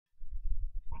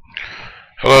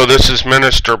Hello, this is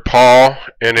Minister Paul,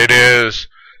 and it is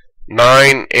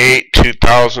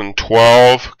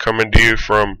 9/8/2012, coming to you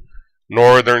from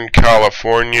Northern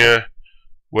California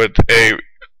with a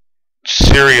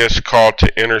serious call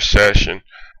to intercession,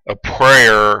 a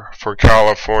prayer for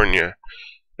California.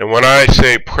 And when I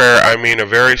say prayer, I mean a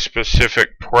very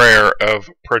specific prayer of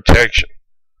protection.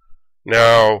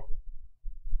 Now,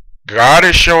 God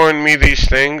is showing me these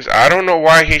things. I don't know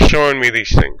why He's showing me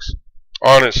these things,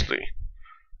 honestly,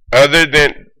 other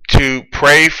than to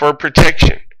pray for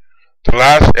protection.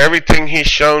 Everything He's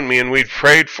shown me and we've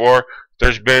prayed for,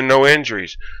 there's been no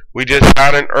injuries. We just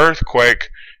had an earthquake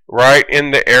right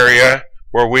in the area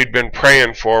where we'd been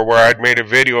praying for, where I'd made a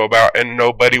video about, and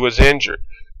nobody was injured.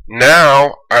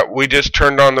 Now, we just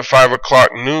turned on the 5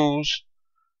 o'clock news,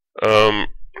 and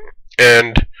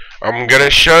I'm going to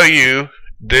show you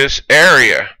this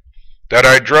area that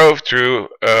I drove through.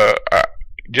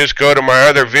 Just go to my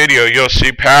other video, you'll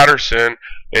see Patterson,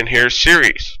 and here's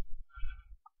Ceres.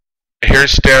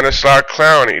 Here's Stanislaus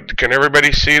County. Can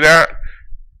everybody see that?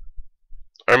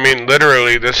 I mean,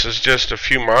 literally, this is just a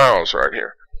few miles right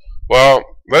here.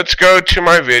 Well, let's go to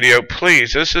my video,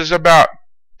 please. This is about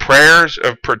prayers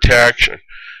of protection.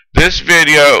 This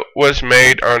video was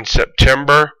made on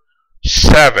September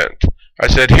 7th. I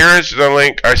said, here is the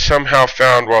link I somehow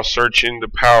found while searching the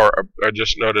power. I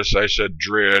just noticed I said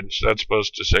DRID, so that's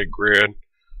supposed to say grid.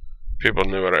 People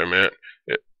knew what I meant.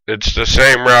 It's the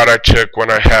same route I took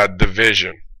when I had the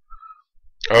vision.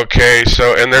 Okay,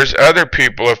 so, and there's other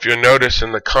people, if you notice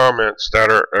in the comments,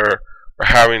 that are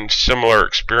having similar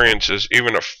experiences.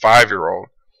 Even a 5-year-old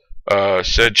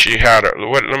said she had a,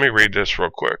 let me read this real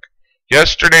quick.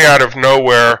 Yesterday, out of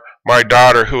nowhere, my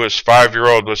daughter, who is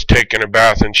 5-year-old, was taking a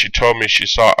bath, and she told me she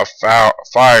saw a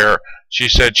fire. She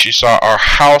said she saw our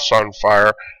house on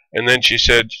fire, and then she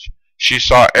said she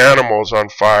saw animals on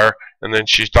fire, and then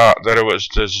she thought that it was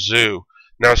the zoo.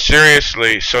 Now,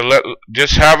 seriously, so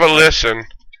just have a listen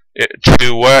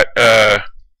to what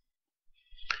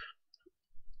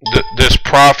this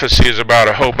prophecy is about.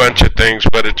 A whole bunch of things,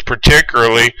 but it's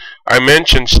particularly, I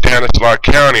mentioned Stanislaus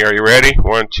County. Are you ready?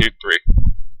 1, 2, 3.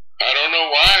 I don't know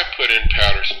why I put in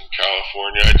Patterson,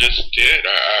 California. I just did.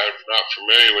 I'm not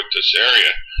familiar with this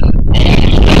area. While I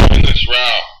was driving this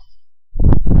route,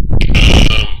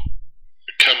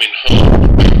 coming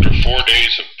home after 4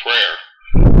 days of prayer,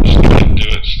 it's going to do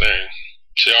its thing.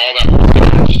 See all that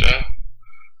and stuff?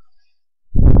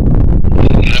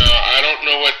 Now, I don't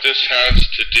know what this has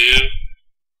to do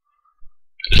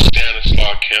with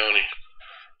Stanislaus County.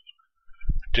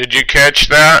 Did you catch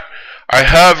that? I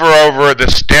hover over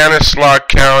the Stanislaus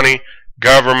County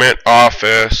government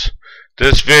office.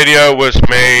 This video was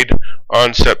made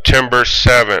on September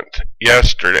 7th,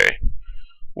 yesterday.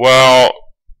 Well,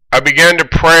 I began to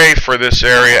pray for this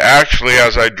area. Actually,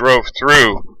 as I drove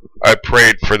through, I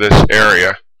prayed for this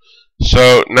area.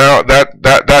 So now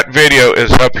that video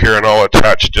is up here, and I'll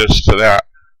attach this to that.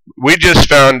 We just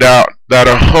found out that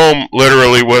a home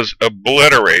literally was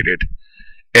obliterated,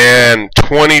 and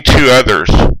 22 others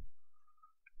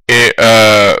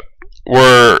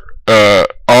were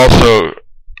also,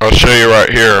 I'll show you right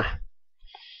here.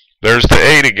 There's the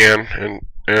 8 again,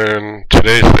 and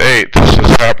today's the 8th. This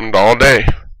has happened all day.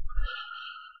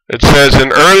 It says,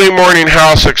 an early morning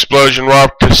house explosion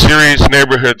rocked the Ceres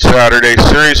neighborhood Saturday.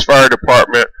 Ceres Fire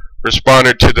Department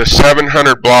responded to the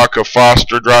 700 block of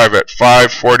Foster Drive at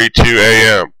 5:42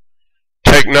 a.m.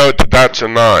 Take note that that's a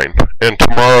 9, and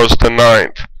tomorrow's the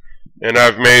 9th. And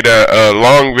I've made a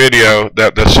long video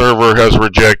that the server has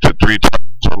rejected 3 times,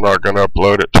 so I'm not going to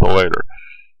upload it till later.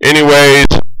 Anyways,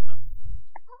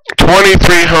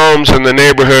 23 homes in the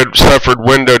neighborhood suffered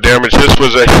window damage. This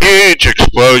was a huge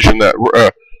explosion that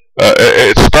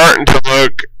it's starting to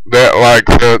look that like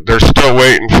they're still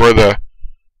waiting for the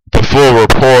full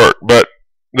report. But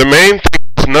the main thing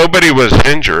is nobody was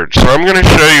injured. So I'm going to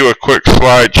show you a quick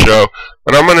slideshow,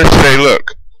 and I'm going to say,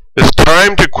 look, it's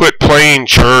time to quit playing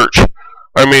church.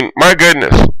 I mean, my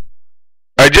goodness.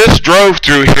 I just drove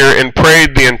through here and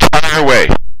prayed the entire way.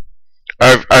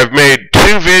 I've made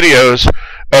 2 videos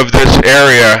of this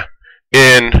area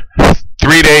in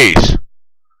 3 days.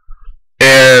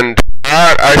 And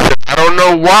I said, I don't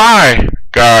know why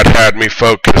God had me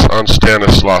focus on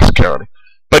Stanislaus County.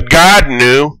 But God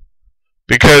knew,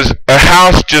 because a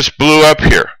house just blew up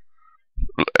here.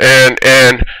 And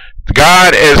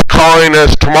God is calling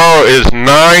us. Tomorrow is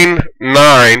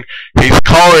 9/9. He's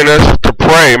calling us to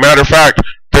pray. Matter of fact,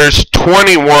 there's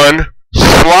 21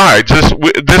 slides.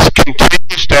 This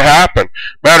continues to happen.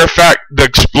 Matter of fact, the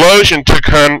explosion took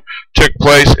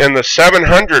place in the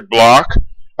 700 block.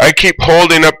 I keep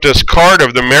holding up this card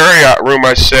of the Marriott room.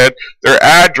 I said their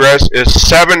address is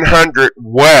 700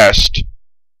 West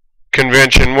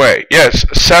Convention Way. Yes,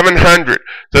 700,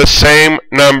 the same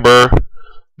number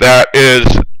that is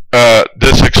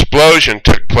this explosion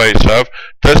took place of,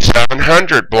 the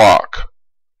 700 block.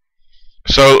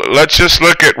 So let's just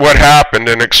look at what happened.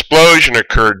 An explosion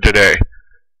occurred today.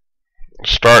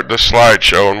 Start the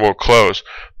slideshow and we'll close.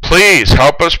 Please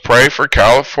help us pray for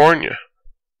California.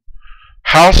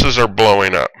 Houses are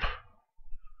blowing up.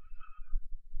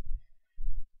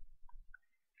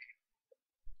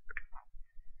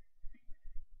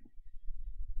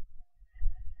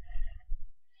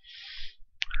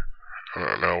 I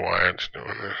don't know why it's doing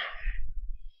this.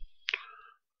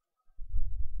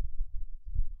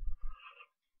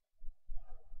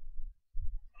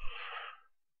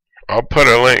 I'll put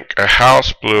a link. A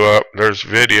house blew up. There's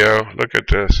video. Look at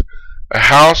this. A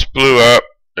house blew up,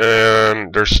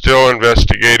 and they're still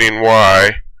investigating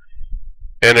why.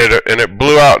 And it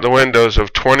blew out the windows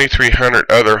of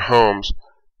 2,300 other homes,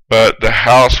 but the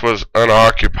house was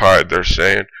unoccupied, they're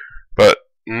saying. But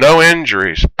no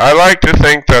injuries. I like to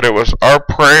think that it was our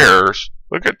prayers.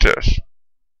 Look at this.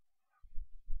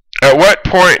 At what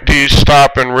point do you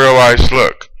stop and realize,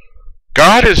 look,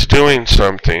 God is doing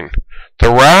something. The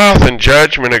wrath and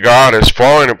judgment of God is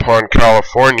falling upon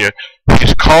California.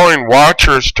 He's calling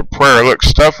watchers to prayer. Look,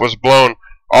 stuff was blown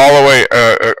all the way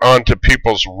onto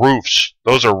people's roofs.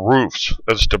 Those are roofs.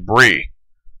 That's debris.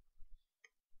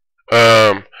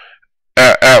 At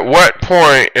what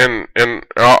point, and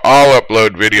I'll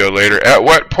upload video later, at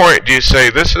what point do you say,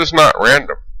 this is not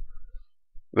random?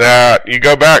 That you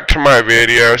go back to my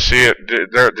video, see it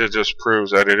just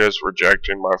proves that it is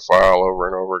rejecting my file over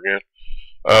and over again.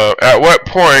 At what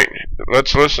point,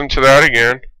 let's listen to that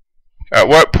again. At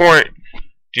what point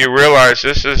do you realize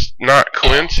this is not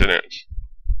coincidence?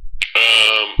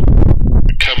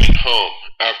 Coming home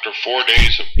after 4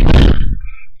 days of prayer.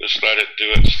 Just let it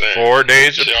do its thing. 4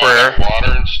 days of prayer.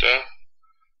 Water and stuff.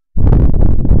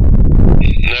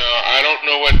 Now, I don't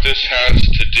know what this has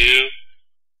to do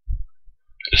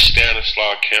with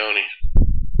Stanislaus County.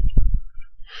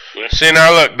 See,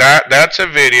 now look, that's a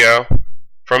video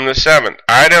from the 7th.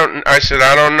 I said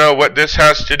I don't know what this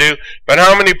has to do, but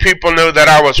how many people knew that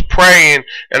I was praying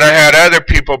and I had other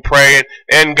people praying,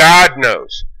 and God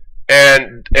knows.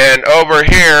 And over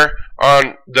here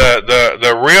on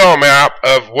the real map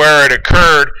of where it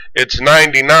occurred, it's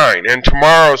 99, and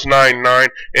tomorrow's 99,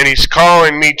 and he's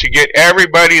calling me to get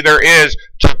everybody there is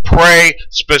to pray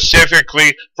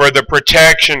specifically for the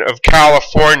protection of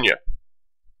California.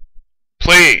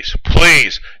 Please,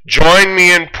 please join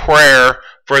me in prayer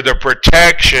for the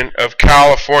protection of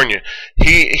California.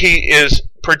 He is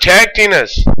protecting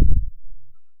us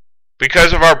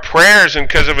because of our prayers and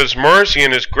because of His mercy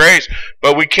and His grace,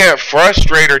 but we can't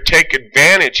frustrate or take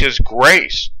advantage of His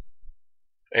grace.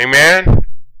 Amen?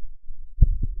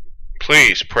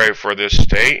 Please pray for this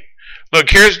state.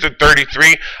 Look, here's the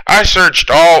 33. I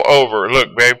searched all over.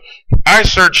 Look, babe, I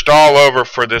searched all over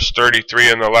for this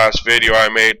 33 in the last video I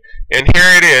made, and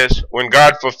here it is. When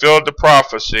God fulfilled the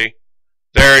prophecy,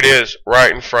 there it is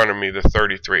right in front of me, the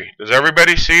 33. Does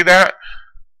everybody see that?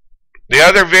 The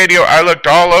other video I looked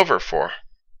all over for.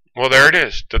 Well, there it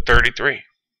is, the 33.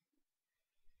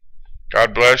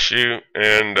 God bless you,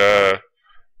 and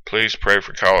please pray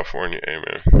for California.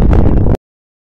 Amen.